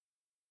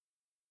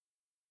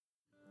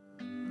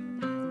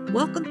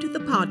Welcome to the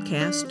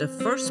podcast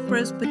of First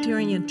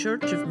Presbyterian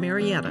Church of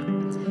Marietta,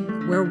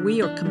 where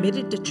we are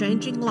committed to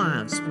changing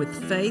lives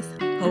with faith,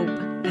 hope,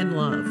 and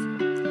love.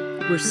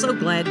 We're so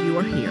glad you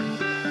are here.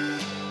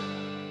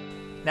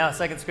 Now a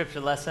second scripture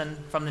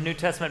lesson from the New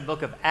Testament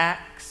book of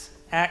Acts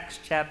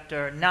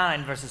chapter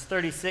 9, verses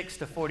 36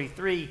 to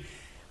 43.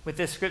 With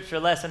this scripture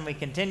lesson, we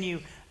continue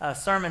a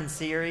sermon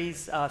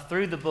series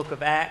through the book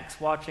of Acts,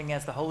 watching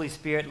as the Holy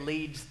Spirit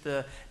leads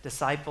the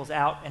disciples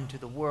out into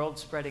the world,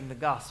 spreading the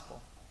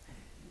gospel.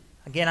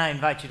 Again, I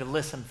invite you to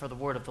listen for the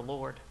word of the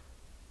Lord.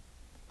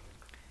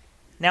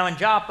 Now in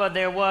Joppa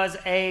there was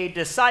a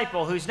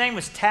disciple whose name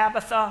was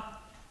Tabitha,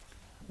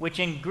 which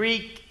in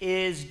Greek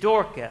is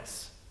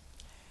Dorcas.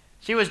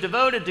 She was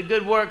devoted to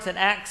good works and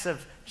acts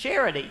of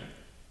charity.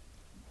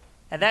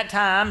 At that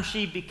time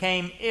she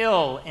became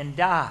ill and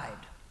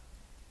died.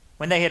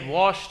 When they had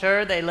washed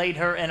her, they laid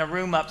her in a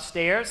room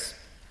upstairs.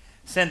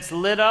 Since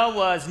Lydda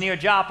was near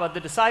Joppa, the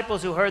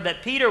disciples who heard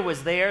that Peter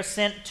was there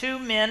sent 2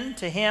 men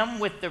to him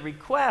with the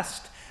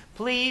request,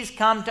 "Please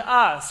come to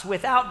us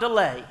without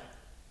delay."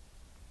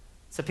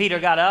 So Peter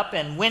got up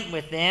and went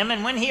with them,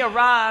 and when he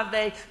arrived,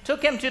 they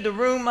took him to the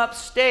room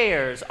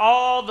upstairs.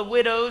 All the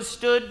widows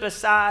stood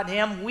beside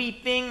him,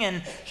 weeping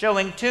and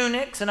showing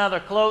tunics and other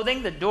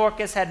clothing that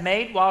Dorcas had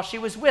made while she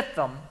was with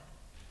them.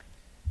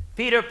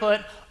 Peter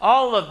put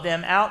all of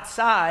them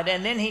outside,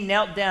 and then he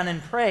knelt down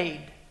and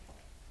prayed.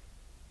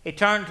 He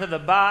turned to the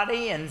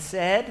body and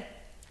said,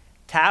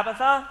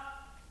 "Tabitha,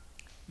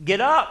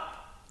 get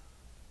up."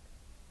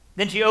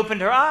 Then she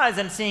opened her eyes,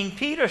 and seeing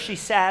Peter, she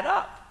sat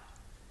up.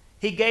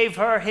 He gave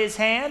her his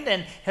hand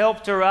and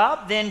helped her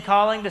up. Then,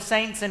 calling the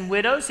saints and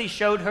widows, he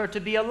showed her to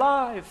be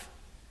alive.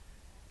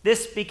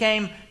 This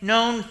became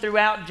known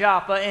throughout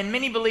Joppa, and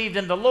many believed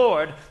in the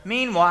Lord.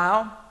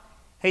 Meanwhile,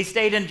 he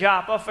stayed in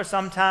Joppa for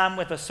some time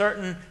with a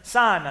certain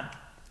Simon,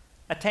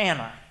 a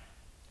tanner.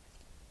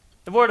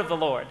 The word of the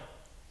Lord.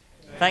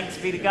 Thanks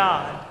be to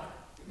God.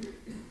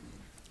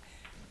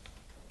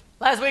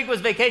 Last week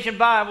was Vacation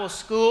Bible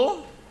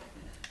School,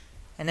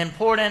 an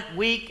important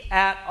week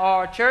at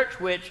our church,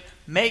 which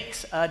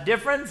makes a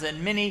difference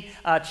in many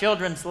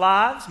children's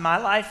lives, my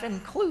life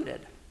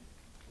included.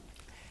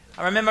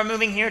 I remember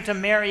moving here to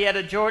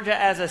Marietta, Georgia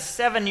as a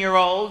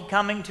 7-year-old,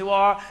 coming to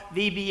our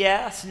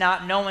VBS,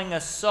 not knowing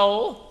a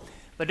soul,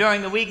 but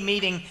during the week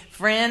meeting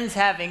friends,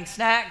 having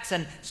snacks,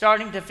 and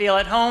starting to feel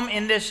at home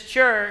in this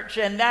church.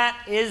 And that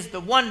is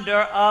the wonder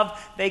of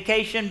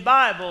Vacation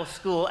Bible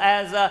School.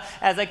 As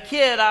a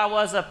kid, I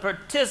was a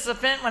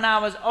participant. When I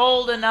was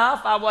old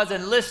enough, I was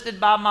enlisted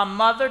by my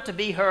mother to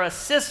be her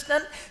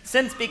assistant.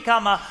 Since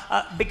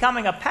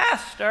becoming a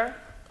pastor,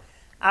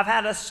 I've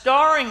had a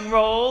starring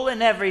role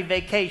in every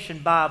Vacation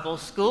Bible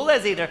School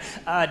as either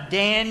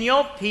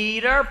Daniel,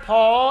 Peter,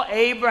 Paul,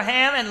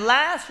 Abraham, and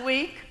last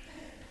week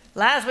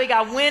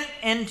I went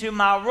into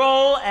my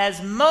role as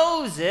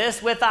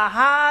Moses with a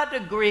high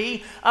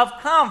degree of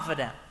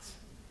confidence.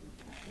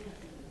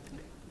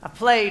 I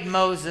played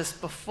Moses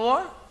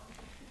before,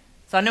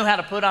 so I knew how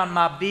to put on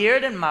my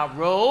beard and my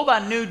robe. I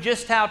knew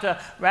just how to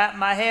wrap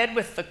my head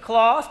with the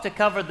cloth to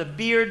cover the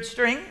beard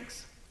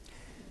strings.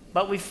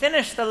 But we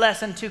finished the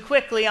lesson too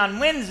quickly. On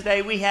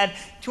Wednesday, we had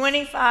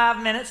 25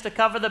 minutes to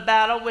cover the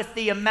battle with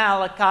the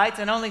Amalekites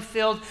and only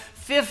filled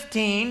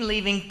 15,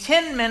 leaving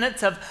 10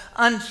 minutes of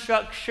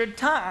unstructured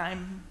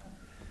time.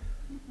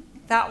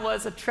 That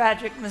was a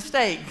tragic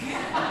mistake.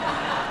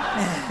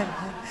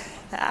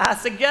 I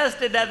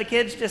suggested that the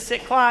kids just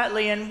sit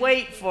quietly and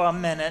wait for a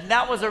minute.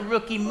 That was a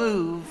rookie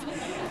move.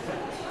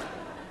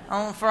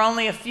 For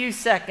only a few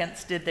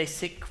seconds did they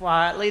sit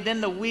quietly.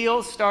 Then the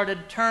wheels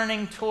started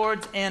turning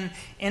towards an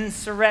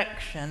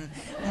insurrection.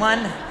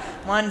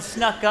 One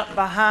snuck up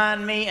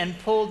behind me and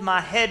pulled my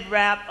head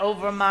wrap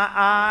over my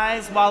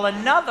eyes, while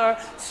another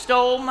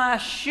stole my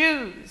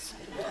shoes.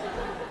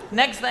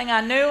 Next thing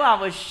I knew, I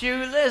was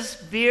shoeless,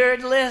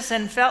 beardless,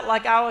 and felt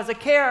like I was a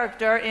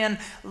character in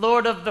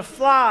Lord of the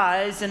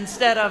Flies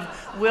instead of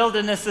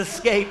Wilderness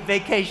Escape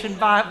Vacation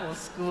Bible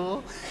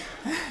School.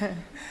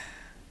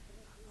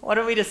 What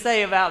are we to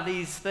say about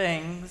these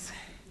things?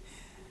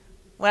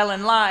 Well,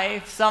 in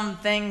life, some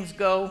things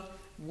go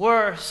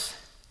worse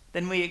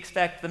than we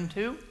expect them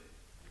to.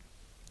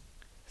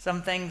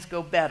 Some things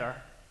go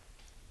better.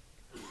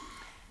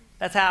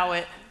 That's how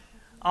it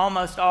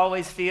almost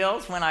always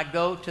feels when I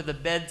go to the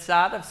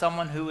bedside of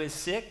someone who is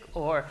sick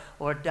or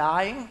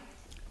dying.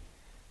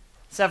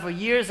 Several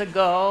years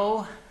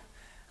ago,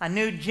 I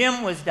knew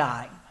Jim was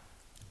dying.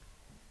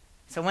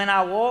 So when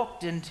I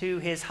walked into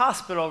his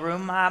hospital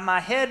room, my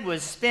head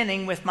was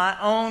spinning with my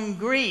own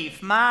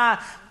grief,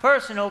 my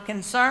personal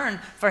concern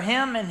for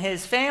him and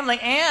his family,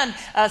 and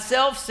a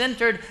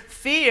self-centered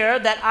fear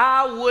that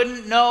I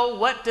wouldn't know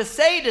what to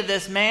say to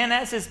this man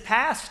as his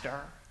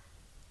pastor.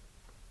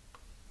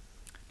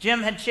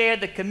 Jim had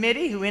chaired the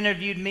committee who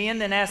interviewed me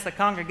and then asked the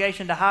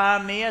congregation to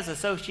hire me as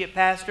associate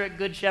pastor at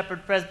Good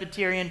Shepherd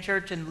Presbyterian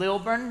Church in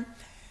Lilburn.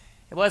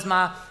 It was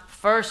my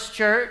first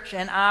church,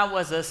 and I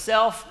was a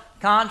self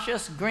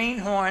conscious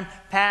greenhorn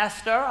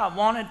pastor. I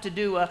wanted to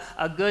do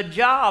a good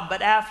job,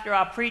 but after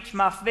I preached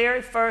my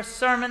very first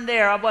sermon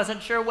there, I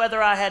wasn't sure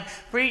whether I had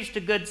preached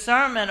a good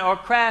sermon or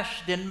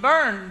crashed and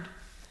burned.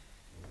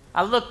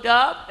 I looked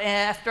up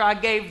after I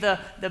gave the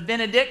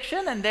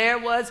benediction, and there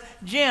was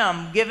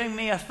Jim giving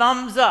me a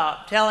thumbs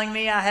up, telling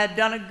me I had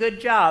done a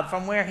good job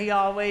from where he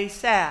always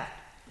sat.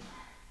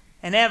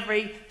 And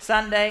every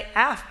Sunday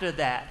after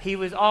that, he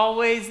was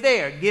always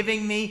there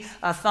giving me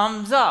a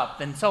thumbs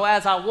up. And so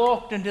as I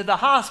walked into the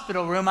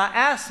hospital room, I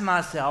asked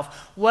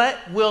myself, what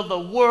will the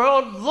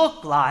world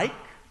look like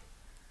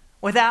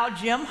without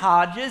Jim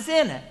Hodges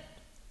in it?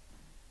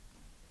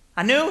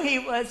 I knew he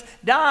was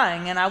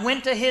dying, and I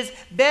went to his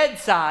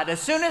bedside.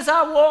 As soon as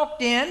I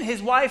walked in,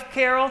 his wife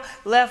Carol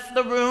left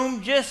the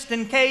room just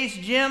in case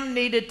Jim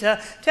needed to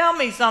tell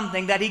me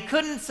something that he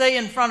couldn't say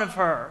in front of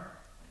her.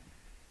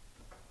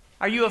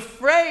 Are you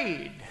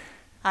afraid?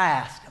 I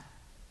asked him.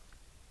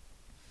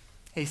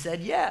 He said,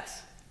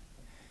 yes.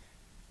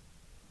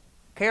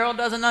 Carol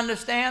doesn't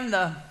understand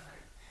the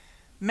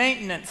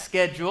maintenance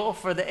schedule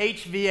for the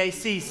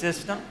HVAC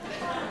system.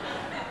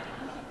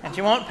 And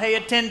she won't pay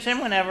attention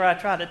whenever I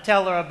try to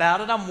tell her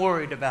about it. I'm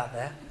worried about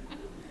that.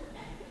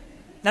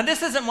 Now,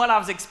 this isn't what I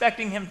was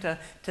expecting him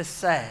to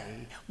say.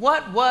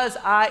 What was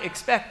I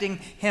expecting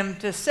him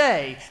to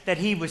say? That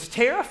he was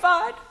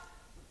terrified?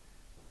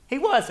 He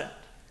wasn't.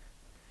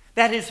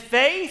 That his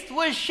faith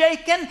was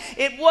shaken?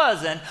 It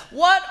wasn't.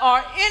 What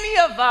are any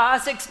of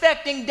us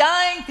expecting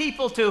dying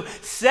people to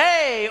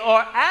say or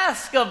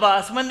ask of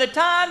us when the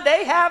time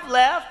they have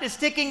left is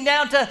ticking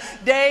down to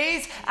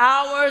days,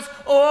 hours,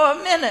 or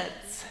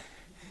minutes?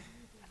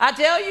 I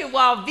tell you,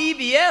 while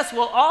VBS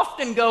will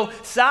often go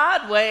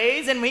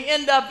sideways and we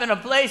end up in a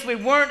place we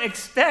weren't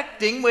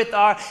expecting with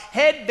our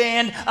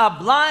headband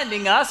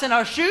blinding us and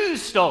our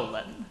shoes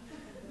stolen,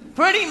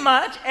 pretty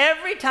much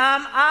every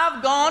time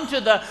I've gone to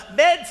the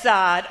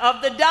bedside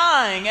of the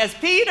dying, as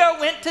Peter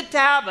went to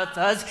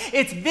Tabitha's,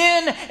 it's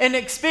been an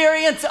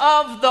experience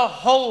of the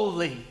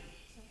holy.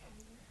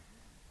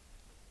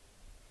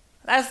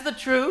 That's the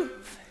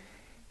truth.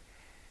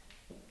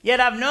 Yet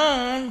I've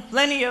known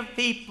plenty of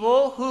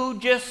people who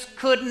just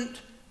couldn't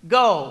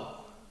go.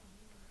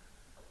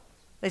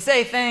 They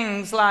say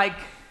things like,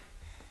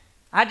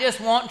 I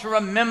just want to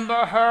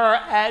remember her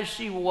as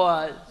she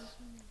was.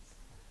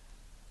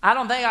 I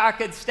don't think I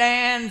could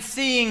stand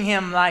seeing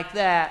him like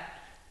that.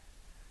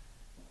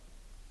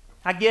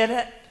 I get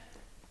it.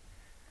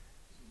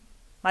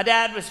 My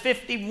dad was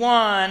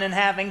 51 and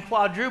having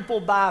quadruple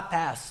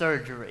bypass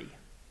surgery.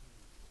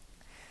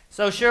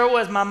 So sure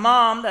was my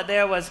mom that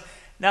there was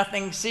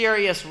nothing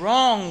serious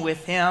wrong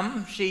with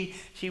him. She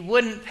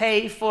wouldn't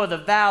pay for the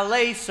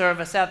valet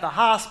service at the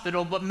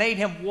hospital, but made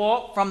him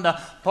walk from the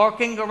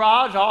parking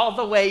garage all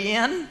the way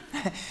in.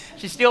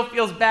 She still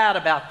feels bad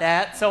about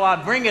that, so I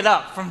bring it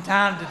up from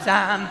time to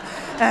time.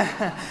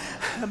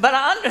 But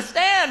I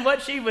understand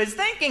what she was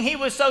thinking. He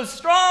was so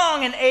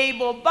strong and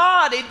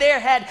able-bodied. There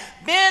had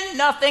been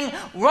nothing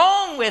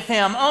wrong with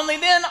him. Only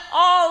then,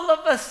 all of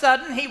a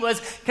sudden, he was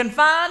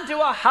confined to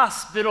a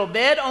hospital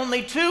bed,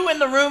 only 2 in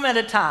the room at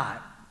a time.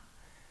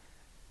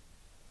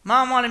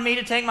 Mom wanted me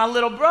to take my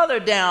little brother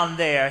down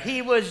there.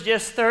 He was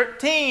just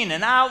 13,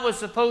 and I was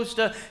supposed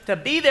to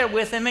be there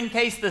with him in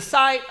case the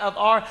sight of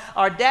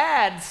our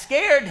dad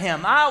scared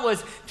him. I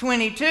was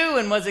 22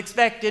 and was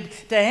expected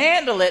to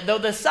handle it, though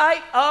the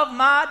sight of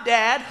my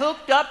dad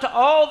hooked up to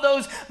all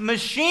those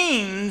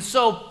machines,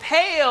 so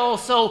pale,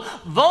 so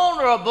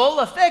vulnerable,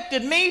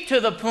 affected me to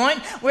the point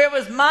where it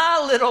was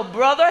my little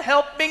brother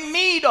helping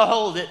me to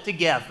hold it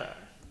together.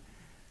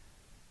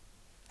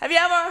 Have you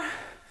ever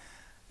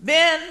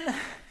been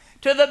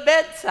to the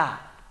bedside?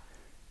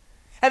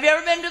 Have you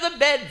ever been to the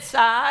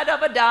bedside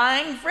of a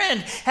dying friend?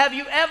 Have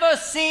you ever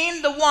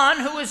seen the one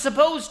who is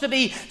supposed to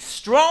be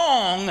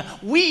strong,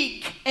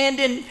 weak, and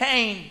in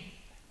pain?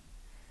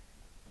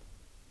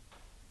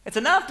 It's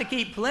enough to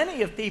keep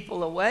plenty of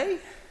people away.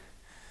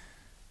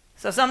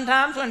 So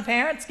sometimes when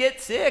parents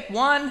get sick,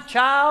 one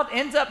child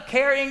ends up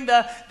carrying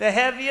the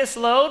heaviest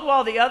load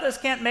while the others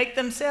can't make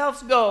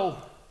themselves go.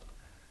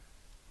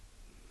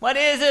 What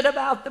is it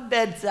about the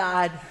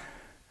bedside?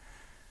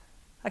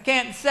 I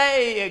can't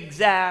say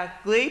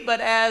exactly,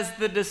 but as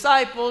the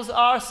disciples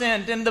are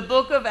sent in the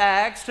book of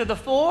Acts to the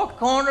 4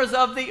 corners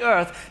of the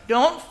earth,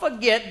 don't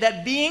forget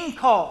that being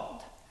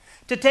called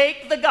to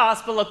take the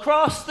gospel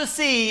across the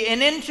sea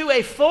and into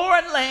a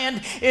foreign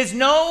land is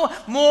no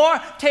more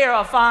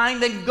terrifying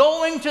than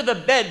going to the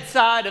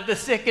bedside of the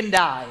sick and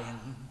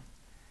dying.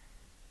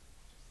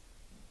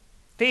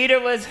 Peter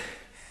was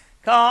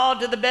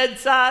called to the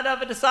bedside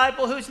of a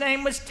disciple whose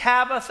name was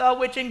Tabitha,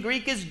 which in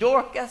Greek is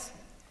Dorcas.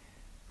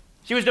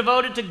 She was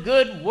devoted to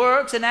good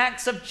works and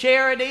acts of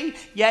charity,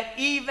 yet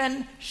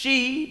even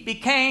she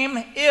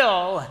became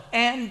ill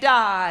and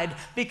died,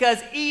 because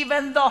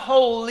even the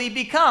holy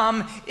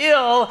become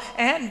ill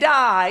and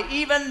die.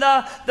 Even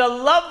the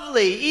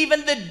lovely,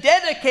 even the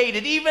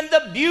dedicated, even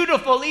the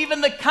beautiful, even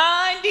the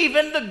kind,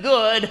 even the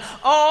good,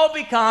 all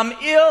become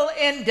ill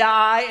and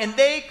die, and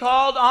they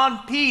called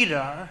on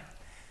Peter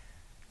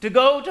to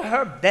go to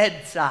her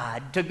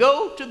bedside, to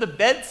go to the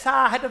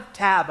bedside of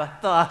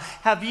Tabitha.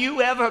 Have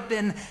you ever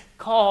been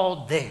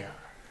called there?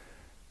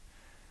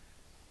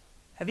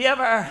 Have you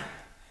ever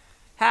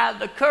had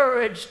the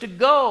courage to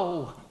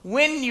go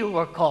when you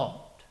were called?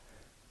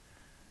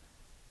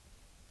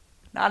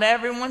 Not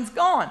everyone's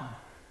gone.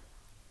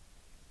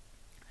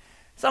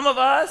 Some of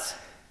us,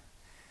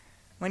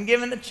 when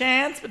given the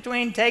chance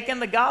between taking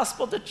the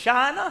gospel to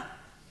China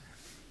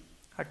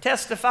or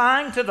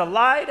testifying to the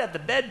light at the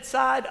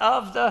bedside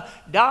of the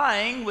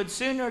dying, would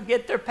sooner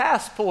get their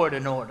passport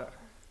in order.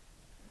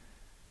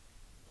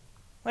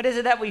 What is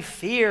it that we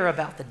fear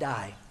about the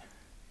dying?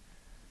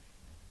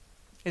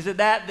 Is it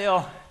that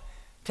they'll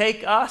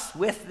take us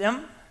with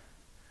them?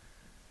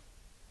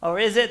 Or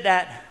is it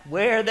that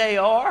where they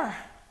are,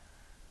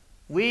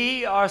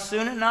 we are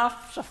soon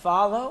enough to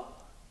follow?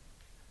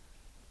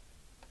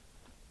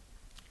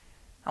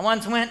 I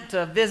once went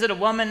to visit a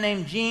woman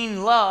named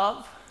Jean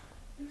Love,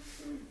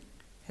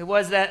 who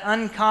was that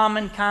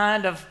uncommon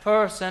kind of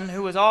person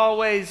who was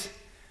always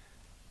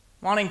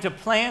wanting to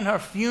plan her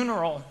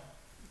funeral.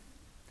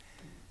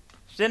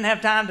 She didn't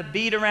have time to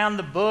beat around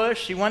the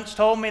bush. She once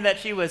told me that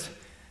she was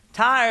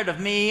tired of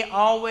me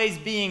always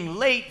being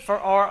late for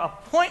our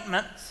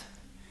appointments,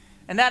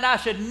 and that I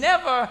should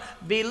never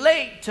be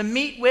late to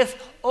meet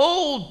with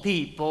old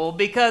people,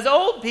 because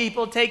old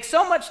people take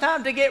so much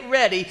time to get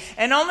ready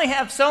and only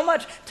have so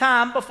much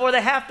time before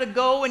they have to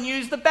go and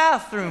use the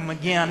bathroom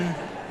again.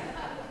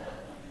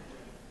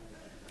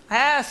 I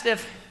asked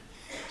if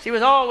she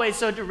was always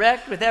so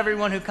direct with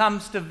everyone who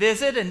comes to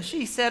visit, and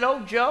she said,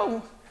 "Oh,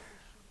 Joe,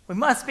 we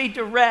must be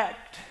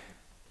direct.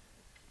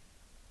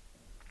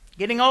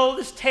 Getting old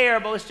is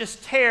terrible. It's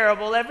just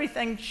terrible.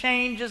 Everything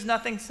changes.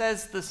 Nothing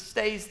stays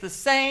the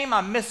same.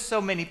 I miss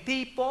so many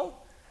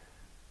people.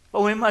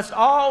 But we must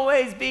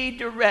always be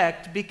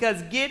direct,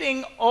 because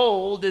getting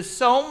old is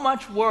so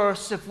much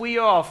worse if we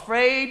are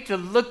afraid to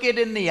look it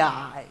in the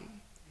eye."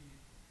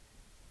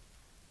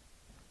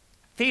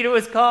 Peter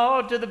was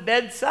called to the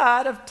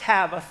bedside of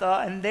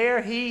Tabitha, and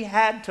there he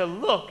had to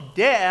look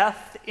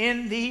death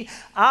in the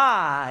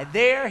eye.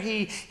 There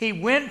he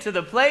went to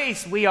the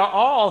place we are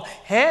all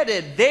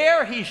headed.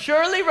 There he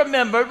surely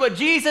remembered what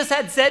Jesus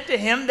had said to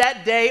him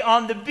that day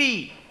on the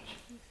beach.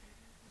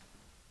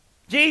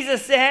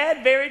 Jesus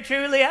said, "Very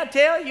truly I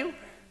tell you,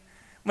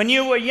 when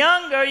you were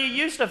younger, you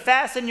used to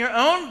fasten your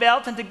own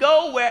belt and to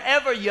go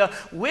wherever you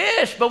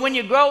wish. But when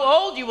you grow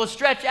old, you will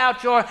stretch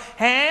out your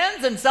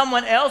hands, and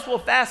someone else will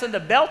fasten the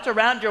belt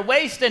around your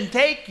waist and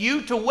take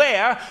you to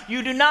where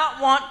you do not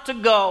want to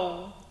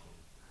go."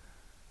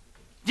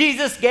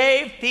 Jesus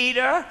gave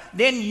Peter,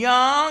 then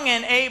young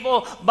and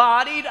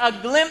able-bodied, a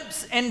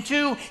glimpse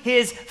into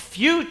his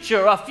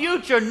future, a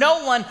future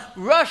no one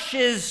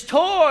rushes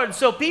toward.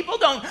 So people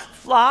don't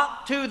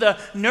flock to the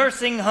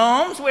nursing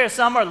homes where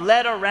some are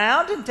led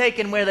around and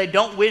taken where they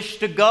don't wish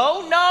to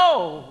go.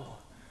 No.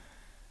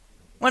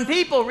 When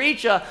people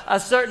reach a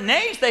certain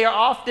age, they are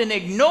often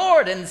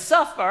ignored and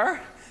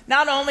suffer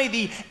not only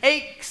the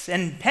aches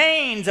and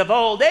pains of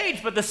old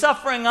age, but the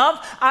suffering of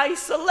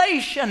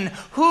isolation.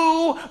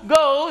 Who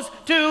goes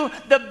to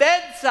the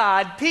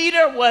bedside?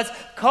 Peter was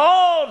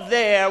called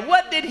there.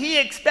 What did he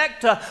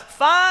expect to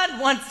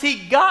find once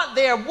he got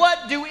there?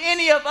 What do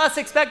any of us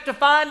expect to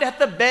find at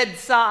the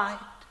bedside?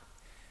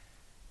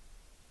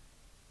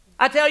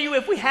 I tell you,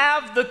 if we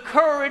have the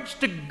courage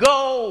to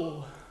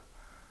go,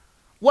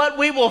 what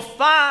we will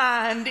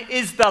find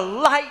is the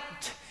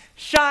light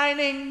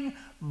shining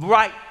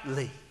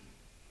brightly.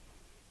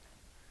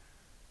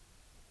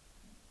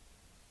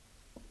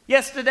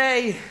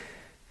 Yesterday,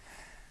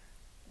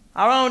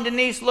 our own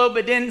Denise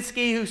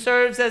Lobodinsky, who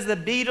serves as the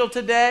beadle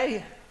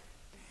today,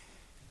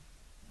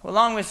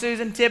 along with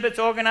Susan Tibbetts,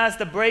 organized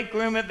the break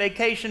room at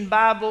Vacation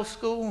Bible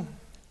School.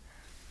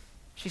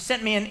 She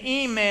sent me an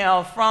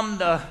email from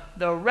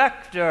the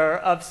rector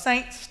of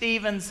St.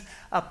 Stephen's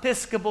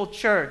Episcopal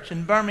Church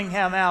in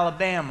Birmingham,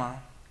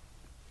 Alabama.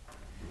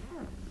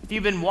 If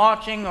you've been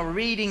watching or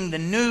reading the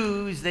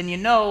news, then you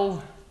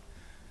know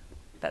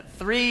that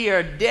 3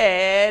 are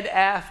dead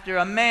after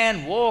a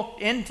man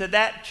walked into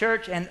that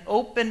church and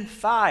opened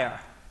fire.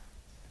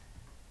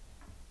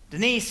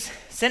 Denise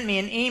sent me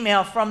an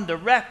email from the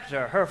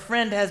rector. Her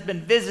friend has been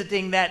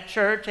visiting that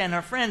church, and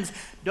her friend's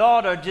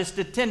daughter just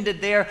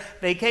attended their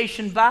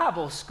Vacation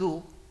Bible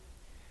School.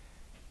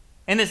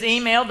 In this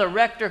email, the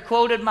rector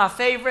quoted my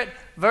favorite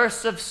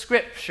verse of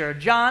Scripture,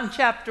 John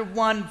chapter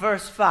 1,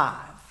 verse 5.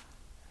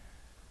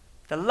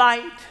 The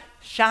light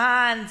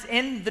shines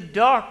in the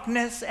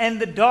darkness, and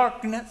the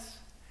darkness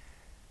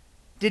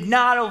did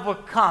not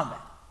overcome it.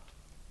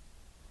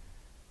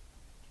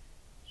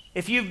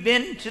 If you've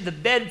been to the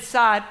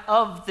bedside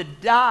of the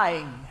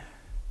dying,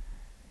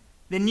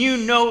 then you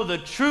know the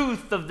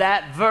truth of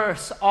that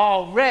verse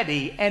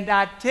already. And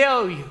I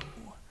tell you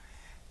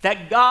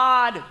that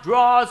God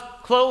draws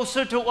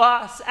closer to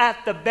us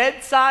at the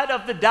bedside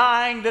of the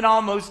dying than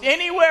almost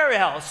anywhere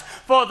else.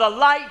 For the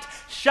light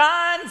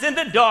shines in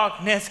the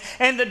darkness,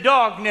 and the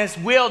darkness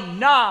will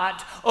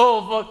not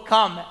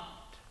overcome it.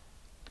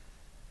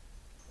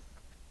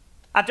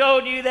 I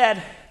told you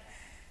that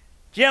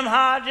Jim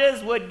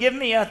Hodges would give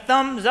me a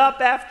thumbs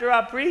up after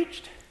I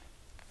preached.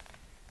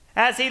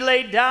 As he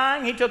lay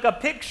dying, he took a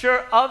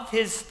picture of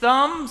his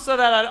thumb so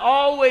that I'd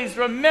always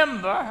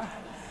remember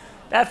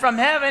that from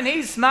heaven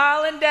he's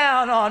smiling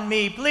down on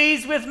me,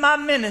 pleased with my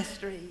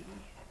ministry.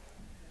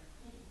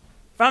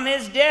 From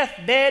his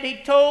deathbed,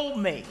 he told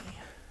me,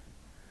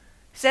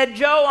 he said,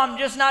 "Joe, I'm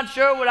just not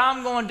sure what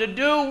I'm going to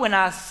do when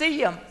I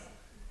see him."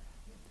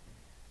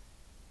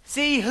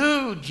 "See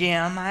who,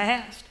 Jim?" I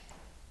asked.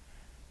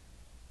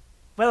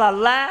 "Will I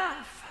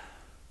laugh?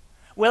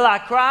 Will I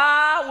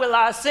cry? Will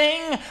I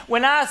sing?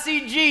 When I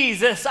see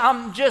Jesus,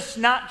 I'm just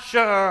not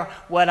sure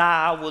what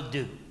I will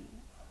do."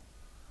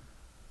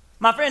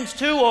 My friends,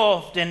 too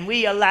often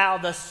we allow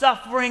the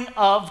suffering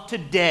of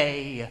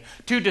today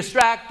to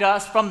distract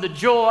us from the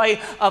joy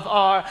of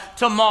our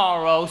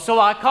tomorrow. So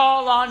I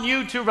call on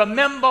you to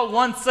remember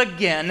once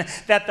again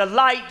that the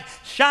light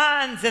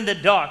shines in the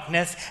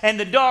darkness, and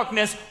the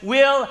darkness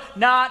will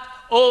not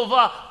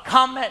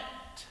overcome it.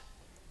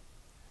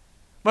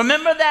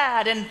 Remember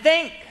that and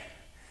think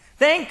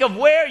of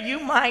where you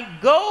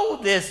might go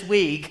this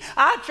week.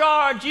 I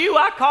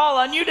call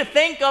on you to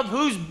think of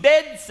whose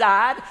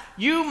bedside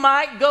you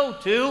might go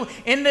to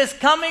in this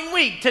coming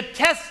week to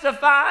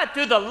testify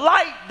to the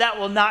light that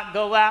will not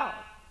go out.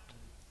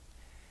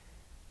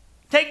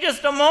 Take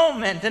just a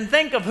moment and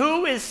think of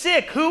who is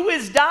sick, who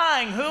is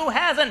dying, who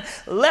hasn't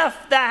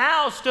left the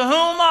house. To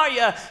whom are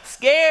you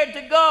scared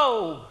to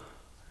go?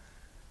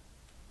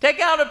 Take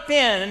out a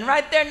pen and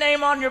write their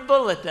name on your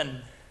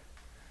bulletin.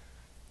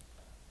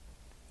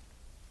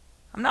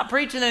 I'm not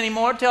preaching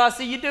anymore till I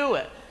see you do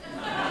it.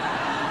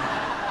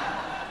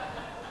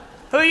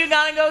 Who are you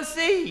going to go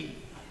see?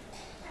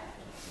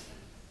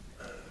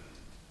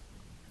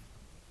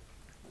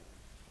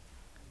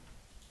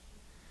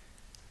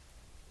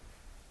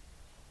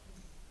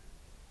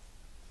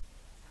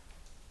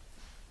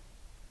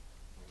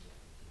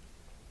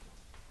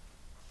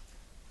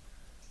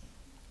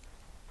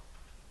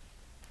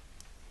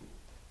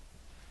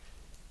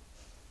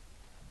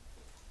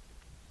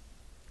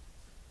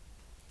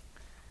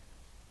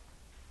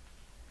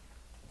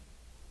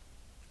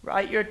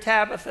 Write your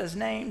Tabitha's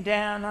name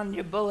down on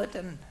your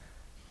bulletin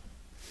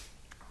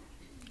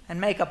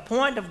and make a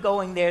point of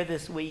going there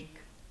this week.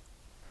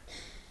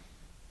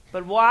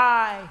 But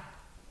why?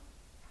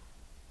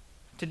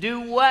 To do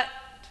what?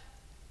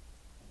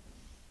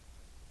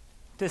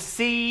 To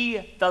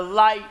see the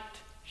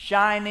light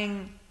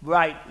shining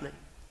brightly.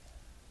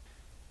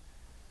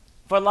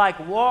 For like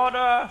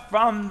water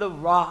from the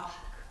rock,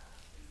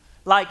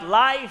 like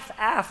life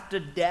after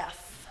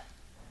death,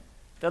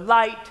 the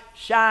light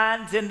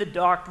shines in the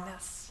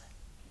darkness,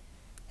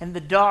 and the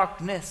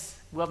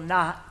darkness will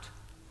not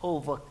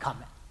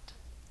overcome it.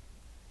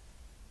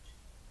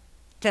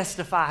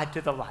 Testify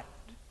to the light.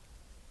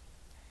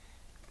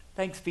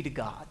 Thanks be to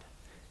God.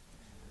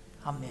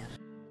 Amen.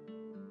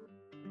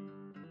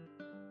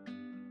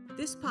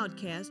 This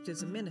podcast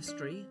is a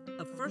ministry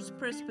of First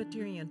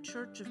Presbyterian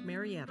Church of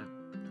Marietta.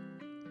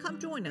 Come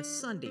join us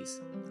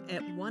Sundays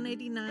at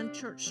 189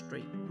 Church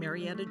Street,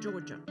 Marietta,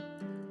 Georgia,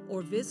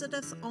 or visit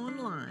us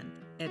online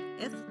at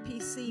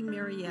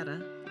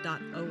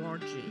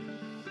fpcmarietta.org.